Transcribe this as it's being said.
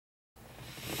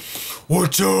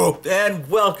What's up? And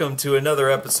welcome to another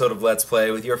episode of Let's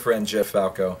Play with your friend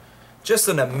JetFalco. Just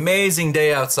an amazing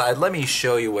day outside. Let me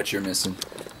show you what you're missing.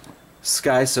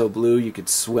 Sky so blue you could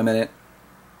swim in it.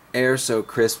 Air so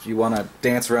crisp you want to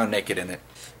dance around naked in it.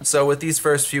 So with these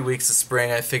first few weeks of spring,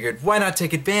 I figured why not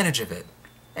take advantage of it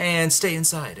and stay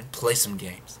inside and play some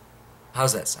games.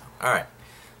 How's that sound? Alright,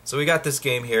 so we got this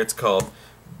game here. It's called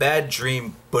Bad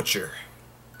Dream Butcher.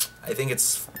 I think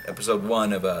it's episode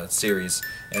 1 of a series,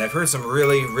 and I've heard some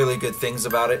really good things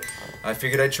about it. I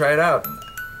figured I'd try it out. And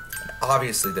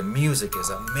obviously the music is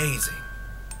amazing.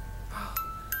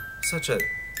 Such a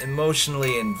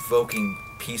emotionally invoking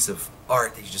piece of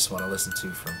art that you just want to listen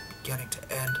to from beginning to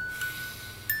end.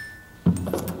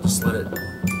 Just let it,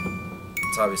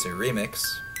 it's obviously a remix,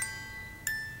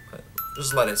 but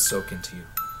just let it soak into you.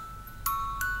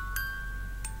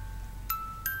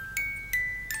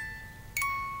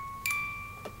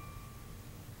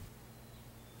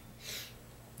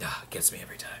 Gets me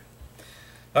every time.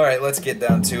 Alright, let's get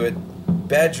down to it.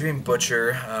 Bad Dream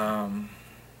Butcher,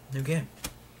 new game.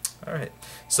 Alright,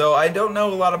 so I don't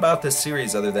know a lot about this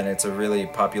series other than it's a really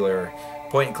popular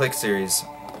point-and-click series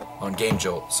on Game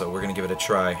Jolt, so we're gonna give it a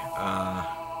try.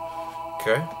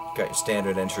 Okay, got your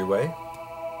standard entryway.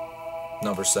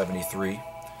 Number 73.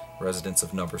 Residents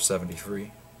of number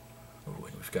 73. Oh,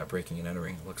 and we've got breaking and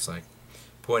entering, it looks like.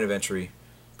 Point of entry,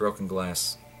 broken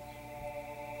glass.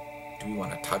 Do we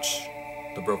want to touch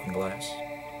the broken glass?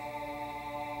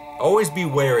 Always be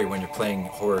wary when you're playing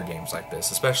horror games like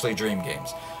this, especially dream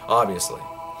games, obviously.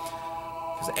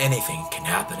 Because anything can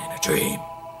happen in a dream.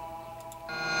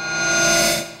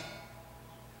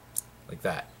 Like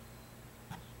that.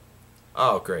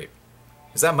 Oh, great.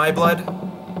 Is that my blood?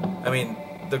 I mean,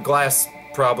 the glass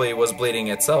probably was bleeding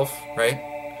itself, right?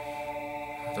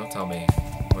 Don't tell me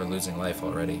we're losing life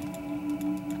already.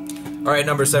 Alright,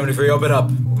 number 73, open up.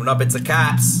 Open up, it's the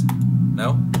cops.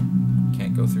 No?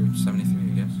 Can't go through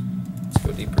 73, I guess. Let's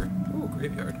go deeper. Ooh,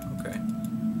 graveyard, okay.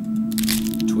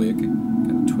 Twig.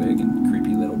 Got a twig and a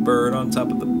creepy little bird on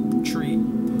top of the tree.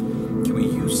 Can we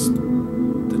use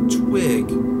the twig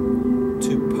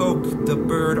to poke the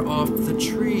bird off the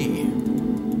tree?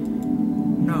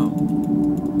 No.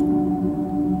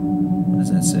 What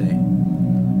does that say?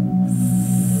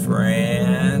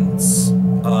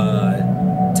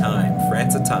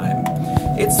 Time.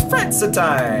 It's Franza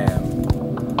time!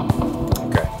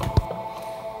 Okay.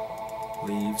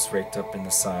 Leaves raked up in the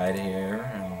side here,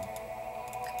 and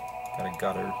got a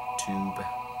gutter tube.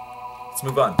 Let's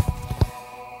move on.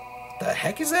 The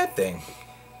heck is that thing?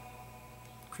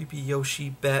 Creepy Yoshi,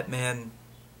 Batman,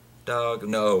 dog.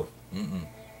 No.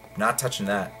 Not touching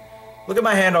that. Look at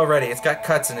my hand already. It's got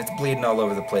cuts and it's bleeding all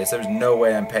over the place. There's no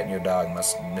way I'm petting your dog,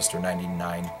 Mr.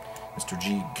 99. Mr.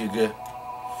 G. Giga.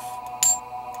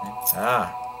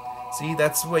 Ah, see,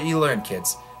 that's what you learn,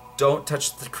 kids. Don't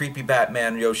touch the creepy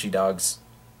Batman Yoshi dogs.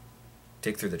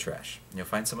 Dig through the trash. You'll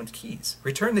find someone's keys.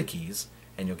 Return the keys,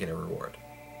 and you'll get a reward.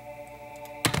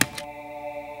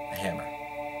 A hammer.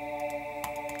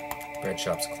 Bread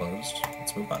shop's closed.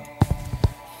 Let's move on.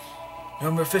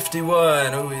 Number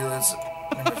 51. Oh, let's...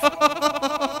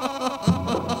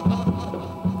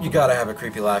 You gotta have a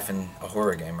creepy laugh in a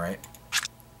horror game, right?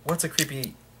 What's a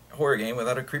creepy horror game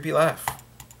without a creepy laugh?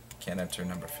 Can't enter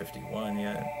number 51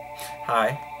 yet.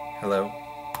 Hi. Hello.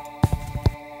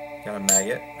 Got a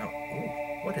maggot. Oh,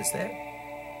 ooh, what is that?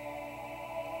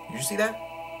 Did you see that?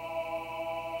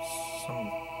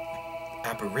 Some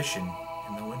apparition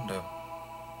in the window.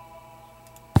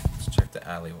 Let's check the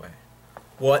alleyway.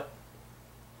 What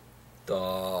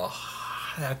the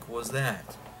heck was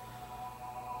that?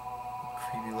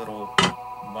 A creepy little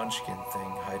munchkin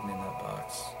thing hiding in that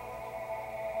box.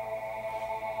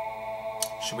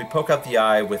 Should we poke out the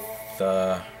eye with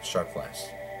the sharp glass?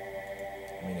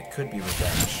 I mean, it could be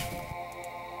revenge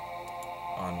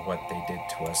on what they did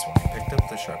to us when we picked up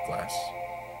the sharp glass.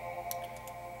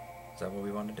 Is that what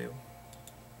we want to do?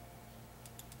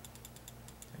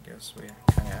 I guess we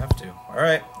kind of have to.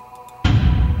 Alright.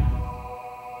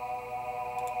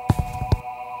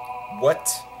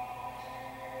 What?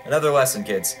 Another lesson,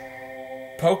 kids.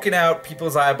 Poking out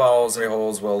people's eyeballs or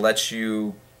holes will let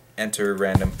you enter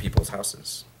random people's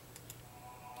houses.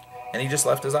 And he just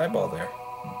left his eyeball there.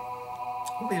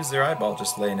 Who leaves their eyeball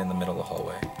just laying in the middle of the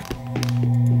hallway?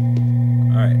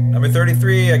 Alright, number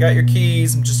 33, I got your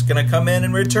keys. I'm just gonna come in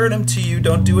and return them to you.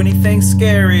 Don't do anything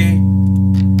scary.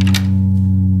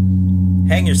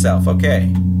 Hang yourself, okay.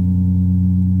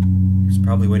 He was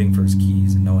probably waiting for his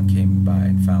keys and no one came by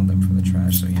and found them from the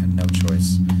trash, so he had no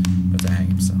choice but to hang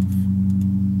himself.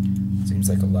 Seems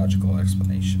like a logical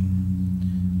explanation.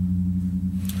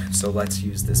 So let's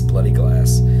use this bloody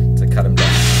glass to cut him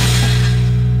down.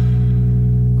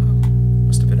 Wow.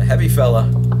 Must have been a heavy fella.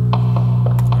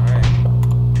 Alright.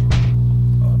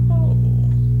 Oh.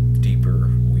 Deeper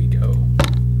we go.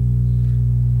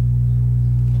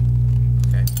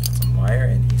 Okay, got some wire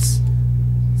and he's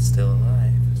still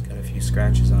alive. He's got a few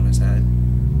scratches on his head.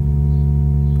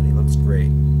 But he looks great.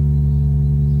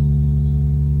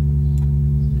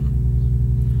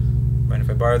 Mind if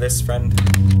I borrow this, friend?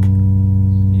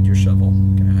 Need your shovel.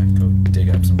 Gonna have to go dig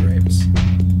up some graves.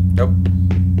 Nope.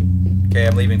 Okay,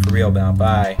 I'm leaving for real now.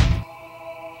 Bye.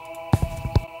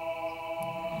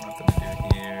 Nothing to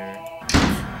do here.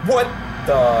 What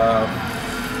the?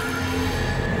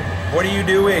 What are you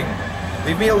doing?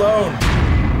 Leave me alone.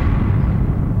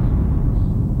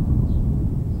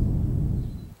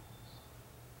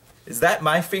 Is that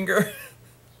my finger?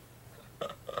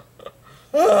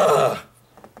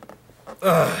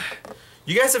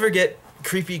 You guys ever get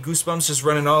creepy goosebumps just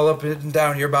running all up and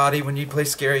down your body when you play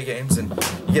scary games and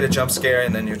you get a jump scare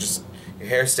and then your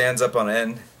hair stands up on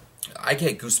end? I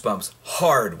get goosebumps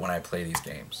hard when I play these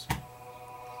games.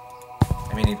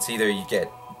 I mean, it's either you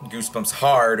get goosebumps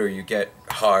hard or you get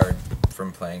hard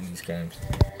from playing these games.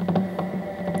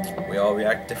 We all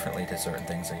react differently to certain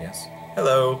things, I guess.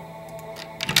 Hello.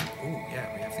 Ooh,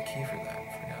 yeah, we have the key for that. I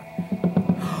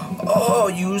forgot. Oh,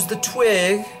 use the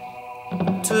twig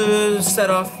to set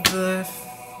off the...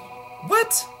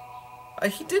 What?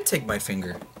 He did take my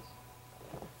finger.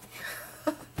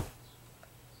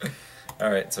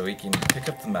 Alright, so we can pick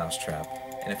up the mousetrap.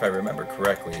 And if I remember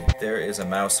correctly, there is a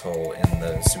mouse hole in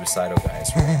the suicidal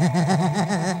guy's room.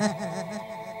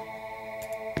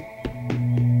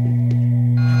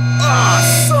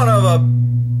 Ah, son of a...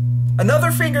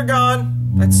 Another finger gone!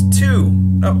 That's two.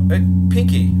 No,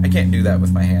 pinky. I can't do that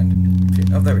with my hand.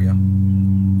 Oh, there we go.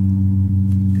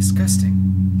 Disgusting.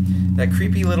 That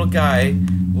creepy little guy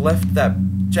left that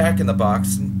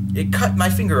jack-in-the-box and it cut my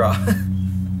finger off.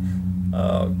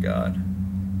 Oh, God.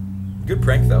 Good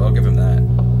prank, though. I'll give him that.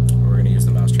 We're gonna use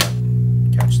the mousetrap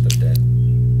and catch the dead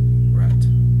rat.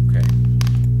 Okay.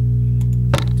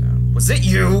 Down. Was it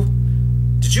you?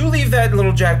 Did you leave that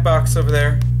little jack-box over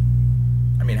there?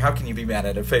 I mean, how can you be mad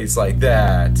at a face like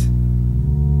that?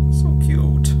 So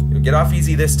cute. You'll get off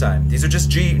easy this time. These are just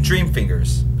dream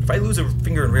fingers. If I lose a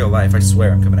finger in real life, I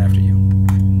swear I'm coming after you.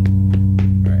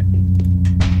 Alright.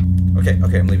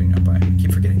 Okay, I'm leaving now. Bye. I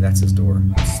keep forgetting that's his door.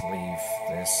 Let's leave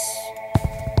this.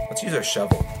 Let's use our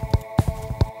shovel.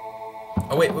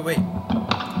 Oh, wait.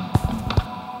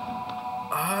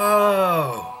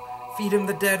 Oh! Feed him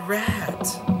the dead rat.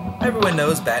 Everyone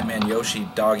knows Batman Yoshi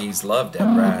doggies love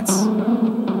dead rats.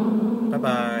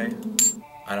 Bye-bye.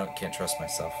 Can't trust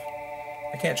myself.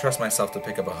 I can't trust myself to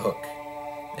pick up a hook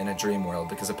in a dream world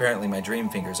because apparently my dream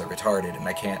fingers are retarded and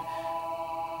I can't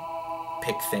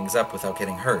pick things up without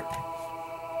getting hurt.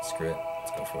 Screw it.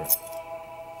 Let's go for it.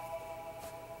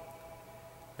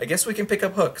 I guess we can pick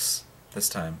up hooks this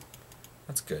time.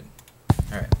 That's good.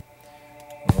 Alright.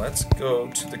 Well, let's go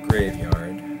to the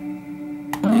graveyard.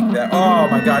 Take that. Oh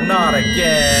my god, not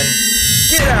again!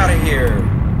 Get out of here!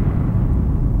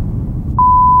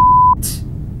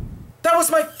 That was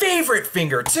my favorite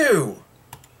finger, too!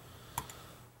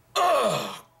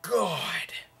 Oh,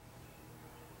 God.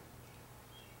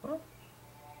 Huh?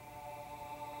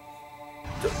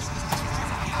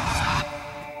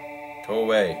 Go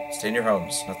away. Stay in your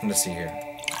homes. Nothing to see here.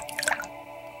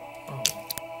 Oh.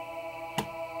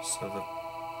 So the...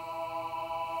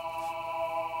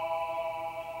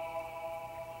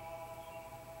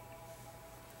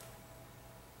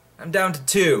 I'm down to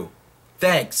 2.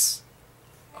 Thanks.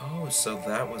 Oh, so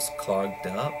that was clogged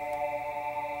up.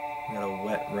 We got a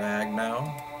wet rag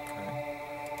now.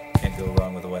 Okay. Can't go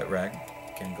wrong with a wet rag.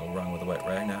 Can't go wrong with a wet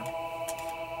rag now.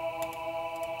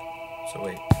 So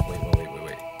wait.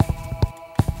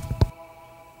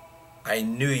 I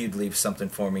knew you'd leave something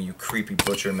for me, you creepy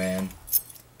butcher man.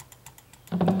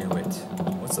 Knew it.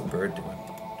 What's the bird doing?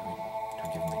 Do we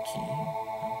give him the key?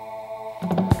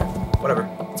 Okay. Whatever.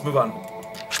 Let's move on.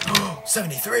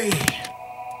 73!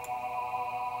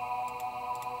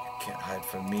 Can't hide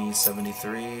from me,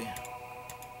 73.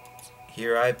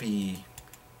 Here I be.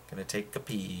 Gonna take a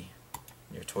pee.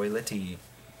 In your toiletty.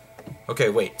 Okay,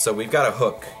 wait. So we've got a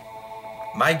hook.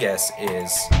 My guess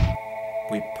is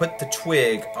we put the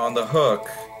twig on the hook.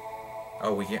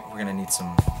 Oh, we're gonna need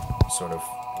some sort of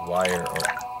wire or...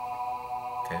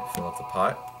 Okay, fill up the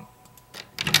pot.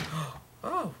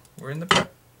 Oh, we're in the...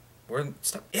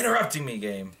 Stop interrupting me,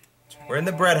 game. We're in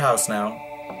the bread house now.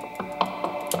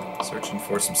 Searching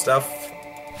for some stuff.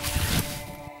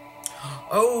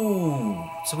 Oh,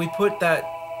 so we put that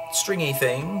stringy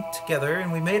thing together,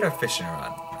 and we made our fishing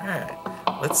rod. Alright,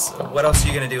 what else are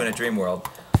you gonna do in a dream world?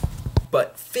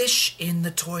 But fish in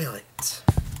the toilet,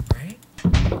 right?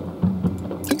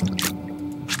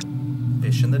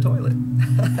 Fish in the toilet.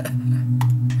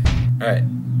 Alright,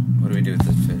 what do we do with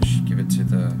the fish? Give it to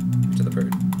the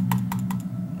bird.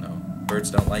 No, birds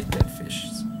don't like dead fish,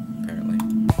 apparently.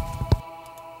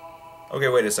 Okay,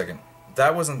 wait a second.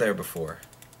 That wasn't there before.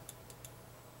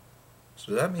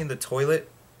 So does that mean the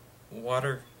toilet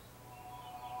water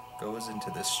goes into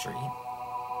the street?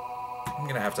 I'm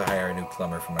gonna have to hire a new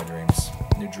plumber for my dreams.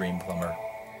 New dream plumber.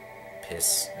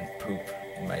 Piss and poop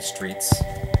in my streets.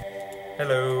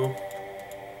 Hello.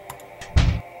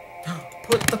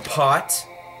 Put the pot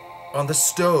on the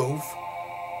stove.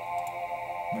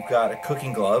 We've got a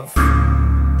cooking glove.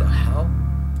 The hell?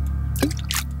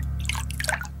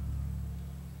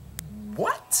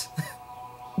 What?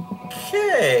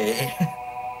 Okay.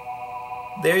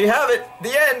 There you have it.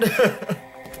 The end.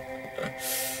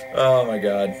 Oh my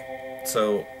god.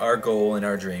 So our goal in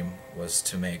our dream was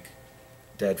to make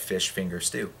dead fish finger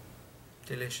stew.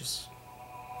 Delicious.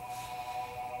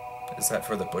 Is that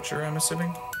for the butcher, I'm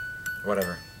assuming?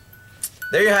 Whatever.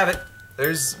 There you have it.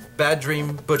 There's Bad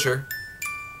Dream Butcher.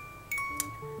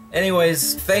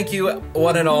 Anyways, thank you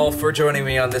one and all for joining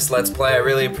me on this Let's Play. I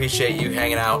really appreciate you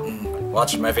hanging out and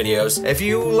watching my videos. If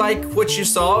you like what you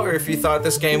saw, or if you thought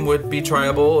this game would be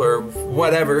tryable, or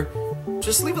whatever,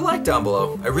 just leave a like down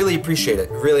below. I really appreciate it.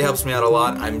 It really helps me out a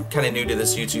lot. I'm kind of new to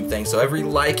this YouTube thing, so every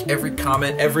like, every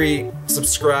comment, every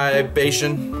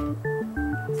subscribation,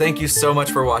 thank you so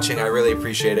much for watching. I really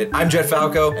appreciate it. I'm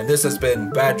JetFalco, and this has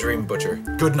been Bad Dream Butcher.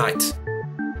 Good night.